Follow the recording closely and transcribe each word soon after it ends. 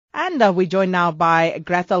And we're joined now by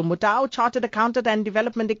Grathel Motau, Chartered Accountant and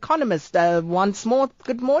Development Economist. Once more,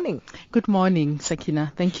 good morning. Good morning,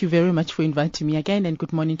 Sakina. Thank you very much for inviting me again, and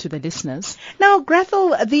good morning to the listeners. Now,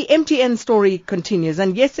 Grathel, the MTN story continues,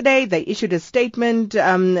 and yesterday they issued a statement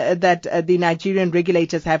that the Nigerian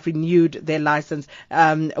regulators have renewed their license,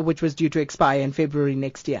 which was due to expire in February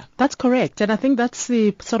next year. That's correct, and I think that's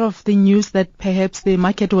the sort of the news that perhaps the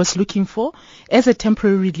market was looking for as a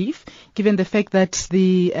temporary relief, given the fact that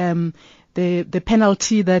the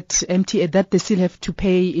penalty that MTN that they still have to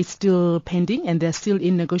pay is still pending, and they're still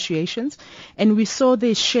in negotiations. And we saw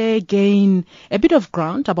the share gain a bit of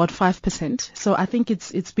ground, about 5%. So I think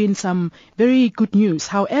it's been some very good news.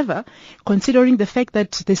 However, considering the fact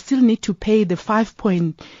that they still need to pay the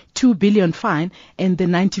 5.2 billion fine and the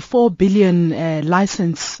 94 billion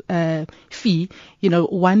license fee,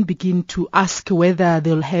 one begin to ask whether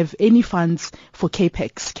they'll have any funds for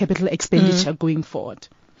capex, capital expenditure, going forward.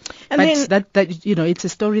 And but it's a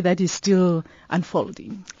story that is still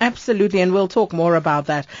unfolding. Absolutely, and we'll talk more about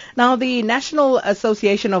that. Now, the National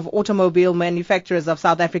Association of Automobile Manufacturers of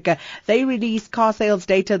South Africa, they released car sales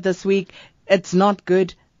data this week. It's not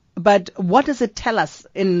good, but what does it tell us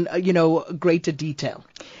in, greater detail?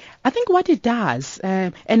 I think what it does,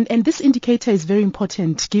 and this indicator is very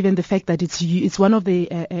important given the fact that it's one of the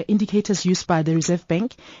indicators used by the Reserve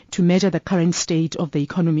Bank to measure the current state of the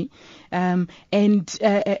economy. What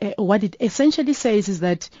it essentially says is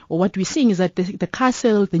that, or what we're seeing is that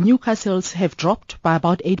the new car sales have dropped by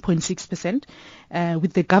about 8.6%.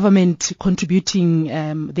 With the government contributing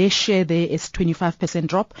their share there is 25%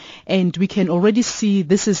 drop, and we can already see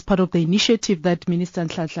this is part of the initiative that Minister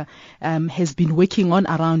Nhlanhla has been working on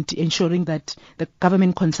around ensuring that the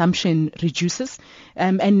government consumption reduces.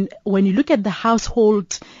 And when you look at the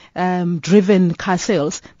household driven car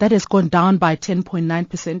sales, that has gone down by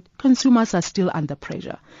 10.9%. Consumers are still under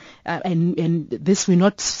pressure. And this, we're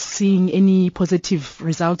not seeing any positive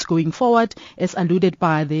results going forward, as alluded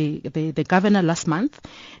by the governor last month,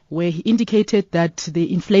 where he indicated that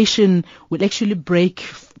the inflation will actually break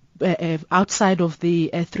outside of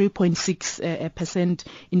the 3.6%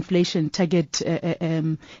 inflation target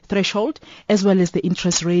threshold, as well as the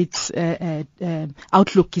interest rates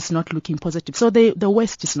outlook is not looking positive. So the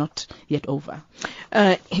worst is not yet over.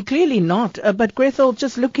 Clearly not. But Grathel,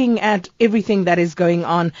 just looking at everything that is going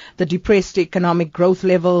on, the depressed economic growth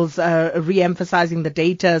levels, re-emphasizing the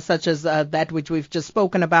data such as that which we've just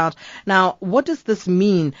spoken about. Now, what does this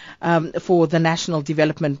mean for the National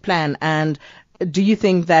Development Plan, and do you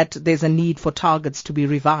think that there's a need for targets to be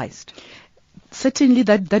revised? Certainly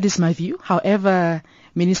that is my view. However,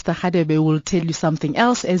 Minister Hadebe will tell you something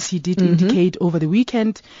else, as he did indicate over the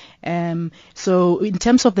weekend. So in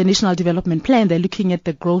terms of the National Development Plan, they're looking at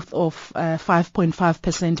the growth of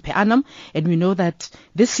 5.5% per annum. And we know that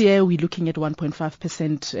this year we're looking at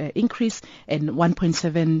 1.5% increase and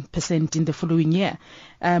 1.7% in the following year.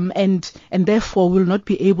 And therefore will not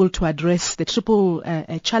be able to address the triple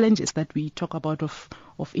challenges that we talk about of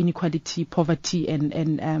inequality, poverty,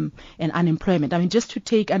 and unemployment. I mean, just to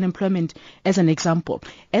take unemployment as an example,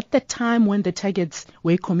 at the time when the targets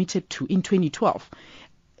were committed to in 2012,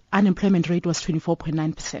 unemployment rate was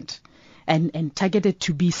 24.9% and targeted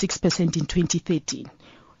to be 6% in 2013.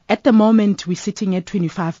 At the moment, we're sitting at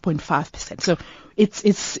 25.5%. So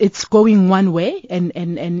it's going one way, and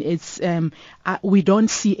it's we don't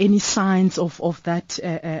see any signs of that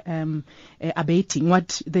abating.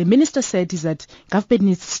 What the minister said is that government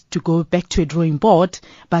needs to go back to a drawing board,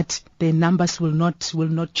 but the numbers will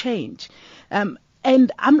not change. And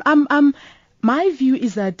my view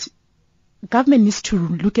is that government needs to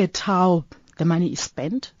look at how the money is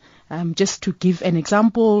spent. Just to give an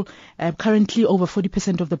example, currently over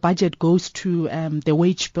 40% of the budget goes to the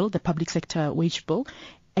wage bill, the public sector wage bill,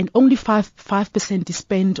 and only 5% is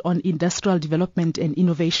spent on industrial development and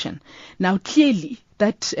innovation. Now, clearly,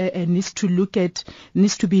 that needs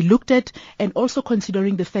to be looked at, and also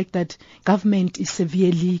considering the fact that government is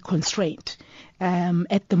severely constrained.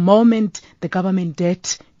 At the moment, the government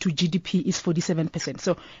debt to GDP is 47%.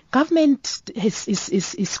 So government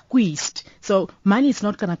is squeezed. So money is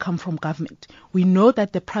not going to come from government. We know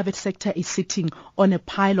that the private sector is sitting on a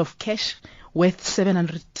pile of cash worth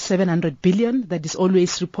 700 billion that is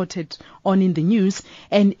always reported on in the news.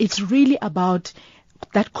 And it's really about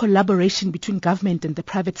that collaboration between government and the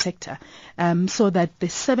private sector, so that the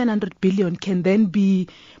 700 billion can then be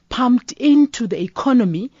pumped into the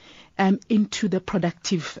economy, into the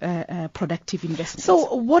productive investments.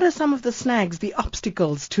 So what are some of the snags, the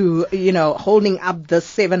obstacles to, holding up the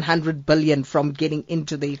 700 billion from getting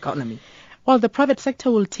into the economy? Well, the private sector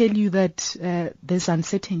will tell you that there's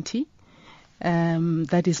uncertainty.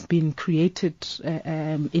 that is being created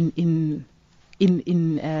in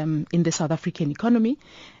the South African economy.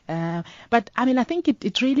 But I mean, I think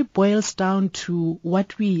it really boils down to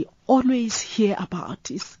what we always hear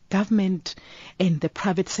about is government and the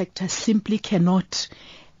private sector simply cannot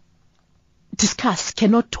discuss,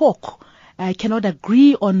 cannot talk, cannot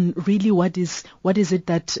agree on really what is it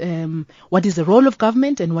that what is the role of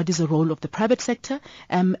government and what is the role of the private sector,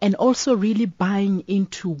 and also really buying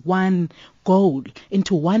into one goal,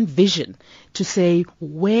 into one vision to say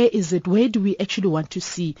where do we actually want to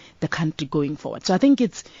see the country going forward. So I think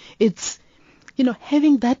it's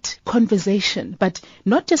having that conversation, but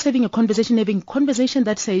not just having a conversation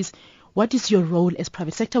that says, what is your role as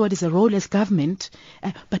private sector? What is the role as government?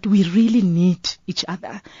 But we really need each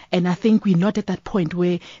other. And I think we're not at that point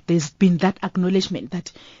where there's been that acknowledgement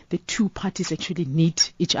that the two parties actually need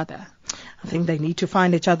each other. I think they need to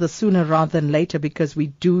find each other sooner rather than later, because we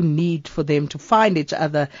do need for them to find each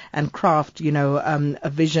other and craft, a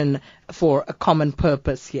vision for a common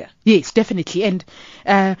purpose here. Yes, definitely. And,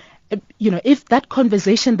 if that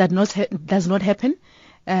conversation does not happen,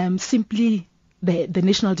 simply the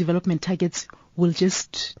national development targets will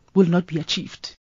not be achieved.